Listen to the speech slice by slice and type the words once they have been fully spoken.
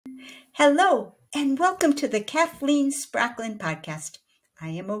Hello, and welcome to the Kathleen Spracklin podcast. I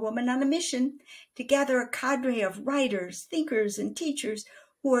am a woman on a mission to gather a cadre of writers, thinkers, and teachers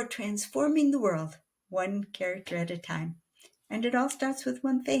who are transforming the world, one character at a time. And it all starts with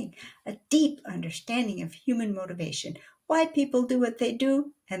one thing, a deep understanding of human motivation, why people do what they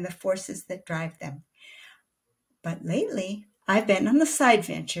do, and the forces that drive them. But lately, I've been on the side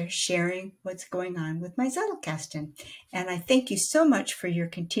venture sharing what's going on with my Zettelkasten. And I thank you so much for your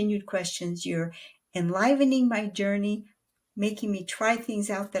continued questions. You're enlivening my journey, making me try things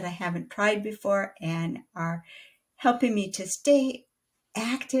out that I haven't tried before, and are helping me to stay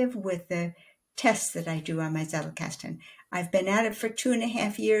active with the tests that I do on my Zettelkasten. I've been at it for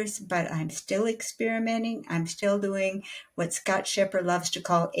 2.5 years, but I'm still experimenting. I'm still doing what Scott Shepherd loves to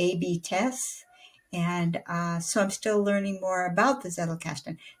call A/B tests. And so I'm still learning more about the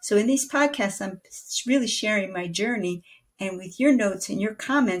Zettelkasten. So in these podcasts, I'm really sharing my journey. And with your notes and your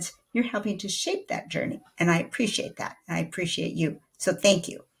comments, you're helping to shape that journey. And I appreciate that. And I appreciate you. So thank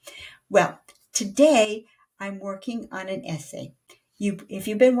you. Well, today I'm working on an essay. If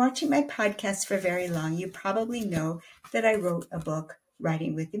you've been watching my podcasts for very long, you probably know that I wrote a book,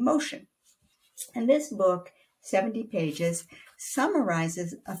 Writing with Emotion. And this book, 70 pages,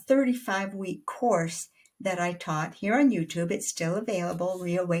 summarizes a 35-week course that I taught here on YouTube. It's still available,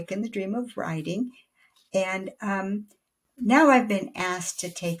 Reawaken the Dream of Writing. And now I've been asked to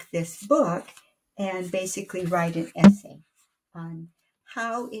take this book and basically write an essay on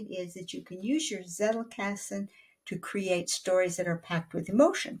how it is that you can use your Zettelkasten to create stories that are packed with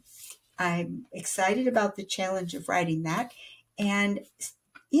emotion. I'm excited about the challenge of writing that. And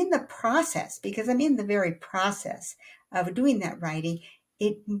in the process, because I'm in the very process of doing that writing,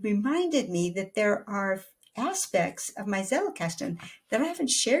 it reminded me that there are aspects of my Zettelkasten that I haven't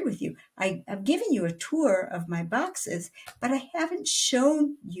shared with you. I've given you a tour of my boxes, but I haven't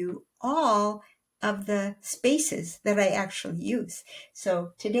shown you all of the spaces that I actually use.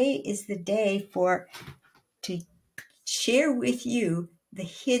 So today is the day to share with you the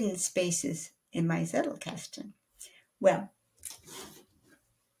hidden spaces in my Zettelkasten. Well,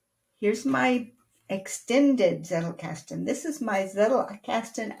 here's my extended Zettelkasten. This is my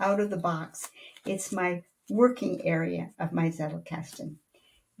Zettelkasten out of the box. It's my working area of my Zettelkasten.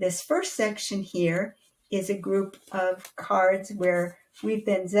 This first section here is a group of cards where we've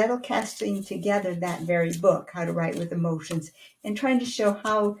been Zettelkasting together that very book, How to Write with Emotions, and trying to show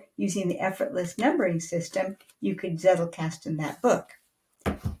how, using the effortless numbering system, you could Zettelkasten that book.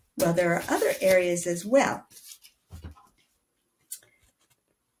 Well, there are other areas as well.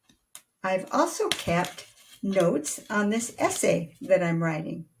 I've also kept notes on this essay that I'm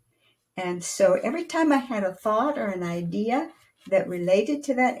writing. And so every time I had a thought or an idea that related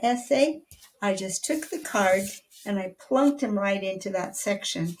to that essay, I just took the card and I plunked them right into that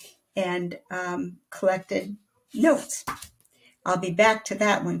section and collected notes. I'll be back to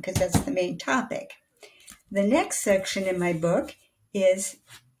that one because that's the main topic. The next section in my book is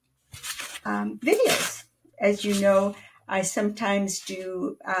videos. As you know, I sometimes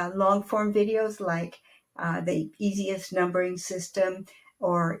do long-form videos like the easiest numbering system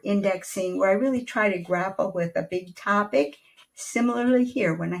or indexing, where I really try to grapple with a big topic. Similarly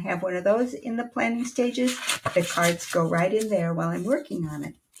here, when I have one of those in the planning stages, the cards go right in there while I'm working on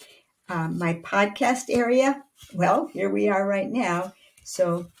it. My podcast area, well, here we are right now.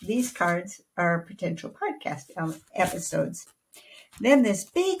 So these cards are potential podcast episodes. Then this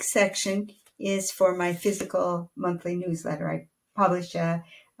big section is for my physical monthly newsletter. I publish a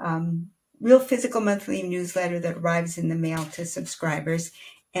real physical monthly newsletter that arrives in the mail to subscribers,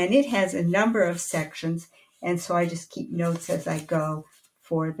 and it has a number of sections, and so I just keep notes as I go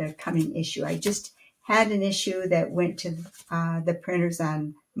for the coming issue. I just had an issue that went to the printers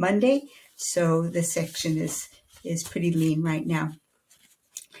on Monday, so the section is pretty lean right now.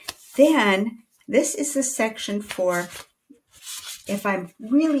 Then this is the section for if I'm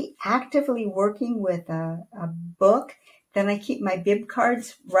really actively working with a book, then I keep my bib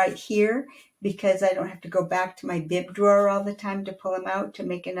cards right here because I don't have to go back to my bib drawer all the time to pull them out to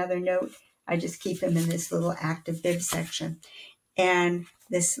make another note. I just keep them in this little active bib section. And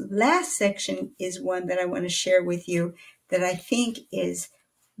this last section is one that I want to share with you that I think is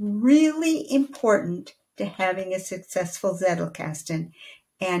really important to having a successful Zettelkasten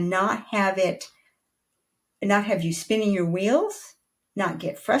and not have you spinning your wheels, not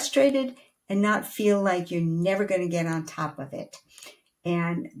get frustrated, and not feel like you're never going to get on top of it.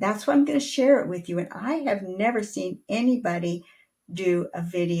 And that's why I'm going to share it with you. And I have never seen anybody do a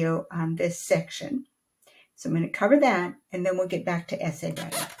video on this section. So I'm going to cover that, and then we'll get back to essay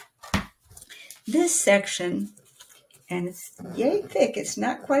writing. This section, And it's yay thick. It's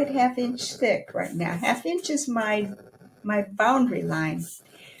not quite 1/2 inch thick right now. 1/2 inch is my boundary line.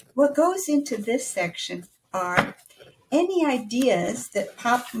 What goes into this section are any ideas that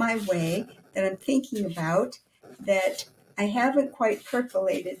pop my way that I'm thinking about that I haven't quite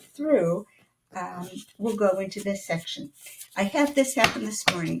percolated through will go into this section. I had this happen this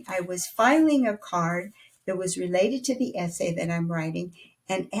morning. I was filing a card that was related to the essay that I'm writing,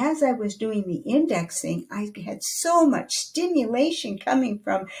 and as I was doing the indexing, I had so much stimulation coming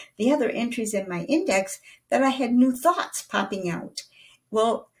from the other entries in my index that I had new thoughts popping out.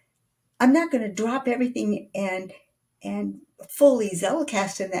 Well, I'm not going to drop everything and fully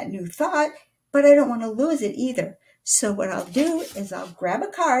Zettelkasten that new thought, but I don't want to lose it either. So what I'll do is I'll grab a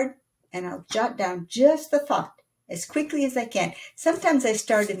card and I'll jot down just the thought as quickly as I can. Sometimes I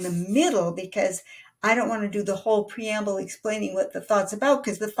start in the middle because I don't want to do the whole preamble explaining what the thought's about,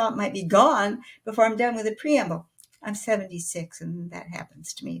 because the thought might be gone before I'm done with the preamble. I'm 76 and that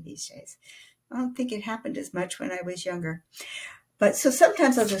happens to me these days. I don't think it happened as much when I was younger. But so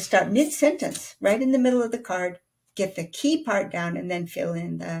sometimes I'll just start mid-sentence, right in the middle of the card, get the key part down, and then fill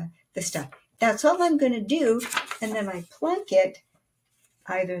in the stuff. That's all I'm going to do, and then I plunk it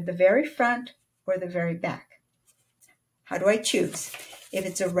either the very front or the very back. How do I choose? If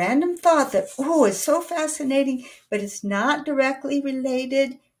it's a random thought that, oh, is so fascinating, but it's not directly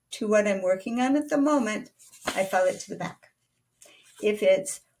related to what I'm working on at the moment, I file it to the back. If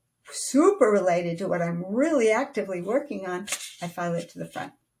it's super related to what I'm really actively working on, I file it to the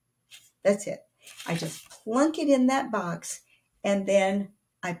front. That's it. I just plunk it in that box, and then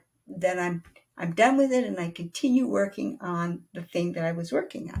I'm done with it, and I continue working on the thing that I was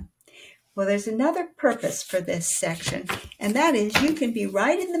working on. Well, there's another purpose for this section, and that is you can be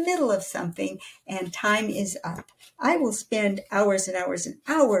right in the middle of something and time is up. I will spend hours and hours and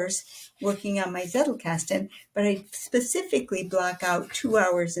hours working on my Zettelkasten, but I specifically block out 2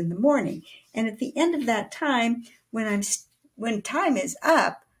 hours in the morning. And at the end of that time, when time is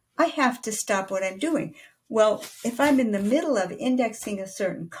up, I have to stop what I'm doing. Well, if I'm in the middle of indexing a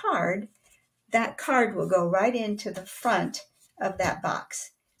certain card, that card will go right into the front of that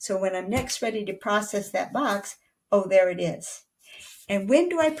box. So when I'm next ready to process that box, oh, there it is. And when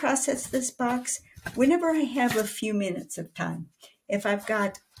do I process this box? Whenever I have a few minutes of time. If I've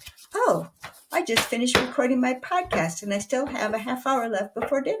got, oh, I just finished recording my podcast and I still have a half hour left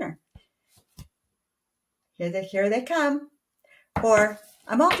before dinner. Here they come. Or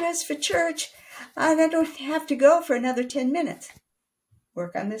I'm all dressed for church and I don't have to go for another 10 minutes.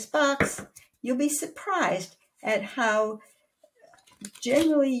 Work on this box. You'll be surprised at how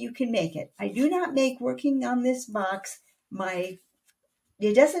generally you can make it. I do not make working on this box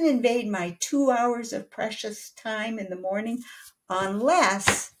it doesn't invade my 2 hours of precious time in the morning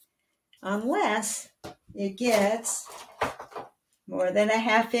unless it gets more than a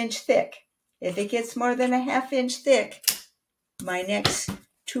 1/2 inch thick. If it gets more than a 1/2 inch thick, my next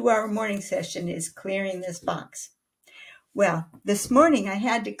 2-hour morning session is clearing this box. Well, this morning I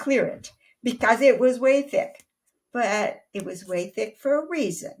had to clear it because it was way thick. But it was way thick for a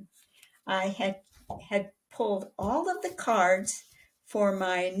reason. I had pulled all of the cards for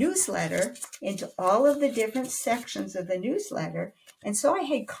my newsletter into all of the different sections of the newsletter. And so I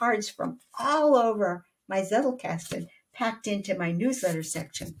had cards from all over my Zettelkasten packed into my newsletter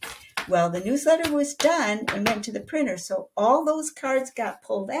section. Well, the newsletter was done and went to the printer. So all those cards got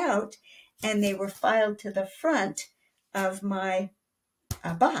pulled out and they were filed to the front of my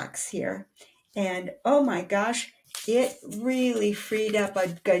box here. And oh my gosh, it really freed up a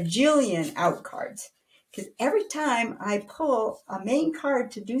gajillion out cards. Because every time I pull a main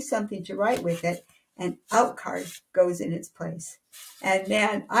card to do something to write with it, an out card goes in its place. And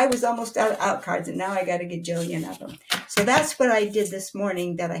man, I was almost out of out cards, and now I got a gajillion of them. So that's what I did this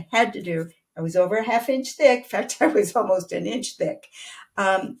morning that I had to do. I was over a 1/2 inch thick. In fact, I was almost an inch thick.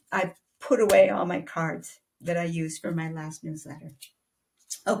 I put away all my cards that I used for my last newsletter.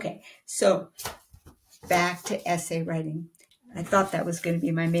 Okay, so back to essay writing. I thought that was going to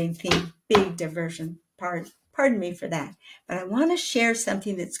be my main theme, big diversion. Pardon me for that. But I want to share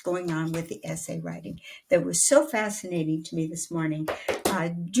something that's going on with the essay writing that was so fascinating to me this morning.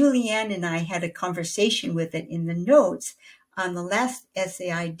 Julianne and I had a conversation with it in the notes on the last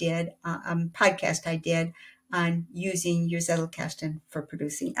essay I did, podcast I did on using your Zettelkasten for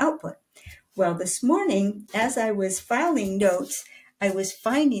producing output. Well, this morning, as I was filing notes, I was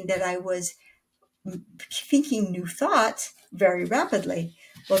finding that I was thinking new thoughts very rapidly.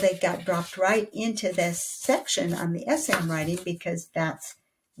 Well, they got dropped right into this section on the essay I'm writing because that's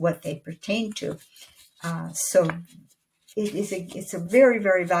what they pertain to. So it's a very,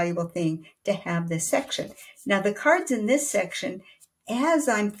 very valuable thing to have this section. Now, the cards in this section, as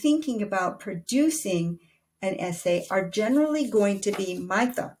I'm thinking about producing an essay, are generally going to be my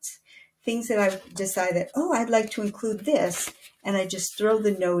thoughts, things that I've decided, oh, I'd like to include this, and I just throw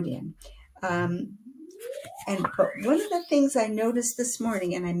the note in. But one of the things I noticed this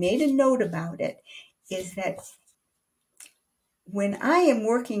morning, and I made a note about it, is that when I am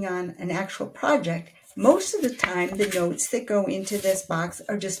working on an actual project, most of the time the notes that go into this box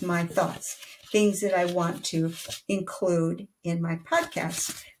are just my thoughts, things that I want to include in my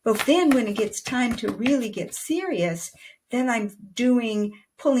podcast. But then when it gets time to really get serious, then I'm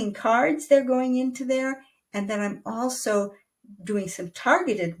pulling cards, they're going into there, and then I'm also doing some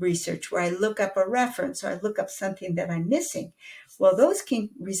targeted research where I look up a reference or I look up something that I'm missing. Well, those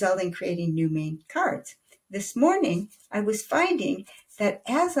can result in creating new main cards. This morning, I was finding that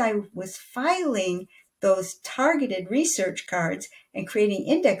as I was filing those targeted research cards and creating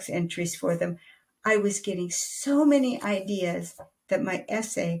index entries for them, I was getting so many ideas that my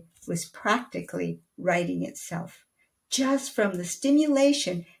essay was practically writing itself, just from the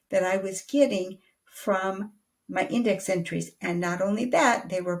stimulation that I was getting from my index entries. And not only that,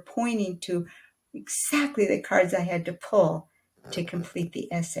 they were pointing to exactly the cards I had to pull to complete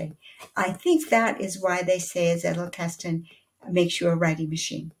the essay. I think that is why they say a Zettelkasten makes you a writing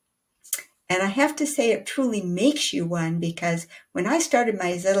machine. And I have to say it truly makes you one, because when I started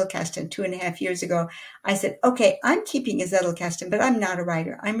my Zettelkasten 2.5 years ago, I said, okay, I'm keeping a Zettelkasten, but I'm not a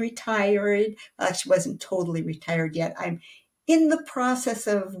writer. I'm retired. Well, actually wasn't totally retired yet. I'm in the process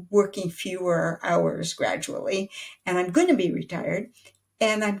of working fewer hours gradually, and I'm going to be retired,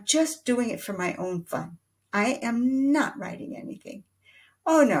 and I'm just doing it for my own fun. I am not writing anything.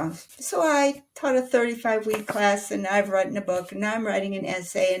 Oh, no. So I taught a 35-week class, and I've written a book, and now I'm writing an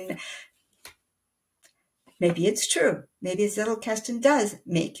essay, and maybe it's true. Maybe Zettelkasten does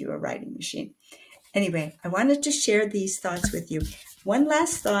make you a writing machine. Anyway, I wanted to share these thoughts with you. One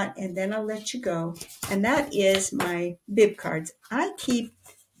last thought, and then I'll let you go, and that is my bib cards. I keep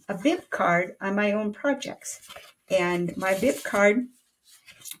a bib card on my own projects, and my bib card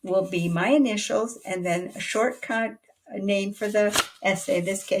will be my initials and then a shortcut name for the essay. In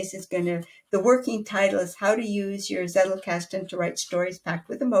this case, the working title is How to Use Your Zettelkasten to Write Stories Packed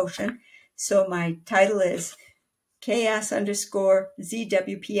with Emotion. So my title is KS_ZWPSE.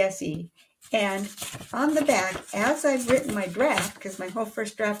 And on the back, as I've written my draft, because my whole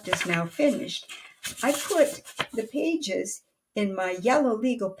first draft is now finished, I put the pages in my yellow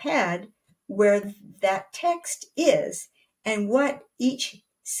legal pad where that text is and what each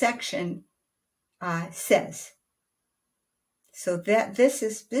section says. So that this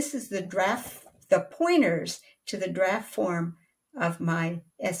is the draft, the pointers to the draft form of my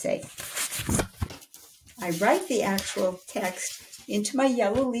essay. I write the actual text into my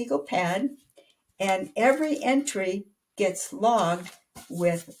yellow legal pad, and every entry gets logged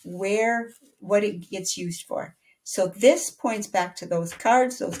with what it gets used for. So this points back to those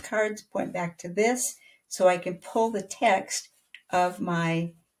cards point back to this, so I can pull the text of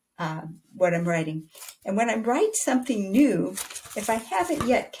my what I'm writing. And when I write something new, if I haven't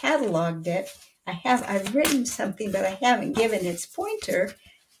yet cataloged it, I've written something but I haven't given its pointer,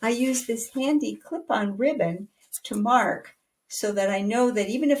 I use this handy clip-on ribbon to mark, so that I know that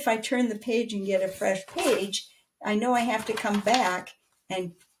even if I turn the page and get a fresh page, I know I have to come back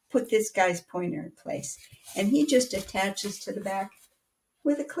and put this guy's pointer in place. And he just attaches to the back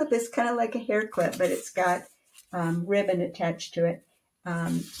with a clip. It's kind of like a hair clip, but it's got ribbon attached to it.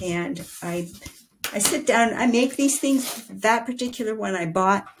 And I sit down, I make these things. That particular one I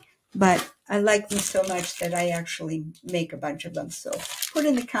bought, but I like them so much that I actually make a bunch of them. So put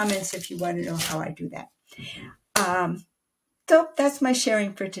in the comments if you want to know how I do that. So that's my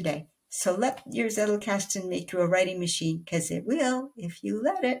sharing for today. So let your Zettelkasten make you a writing machine, because it will if you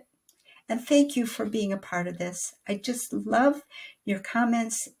let it. And thank you for being a part of this. I just love your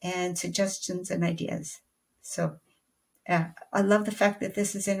comments and suggestions and ideas. So I love the fact that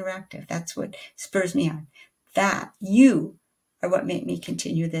this is interactive. That's what spurs me on. That you are what make me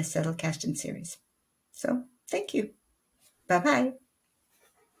continue this Zettelkasten series. So thank you. Bye-bye.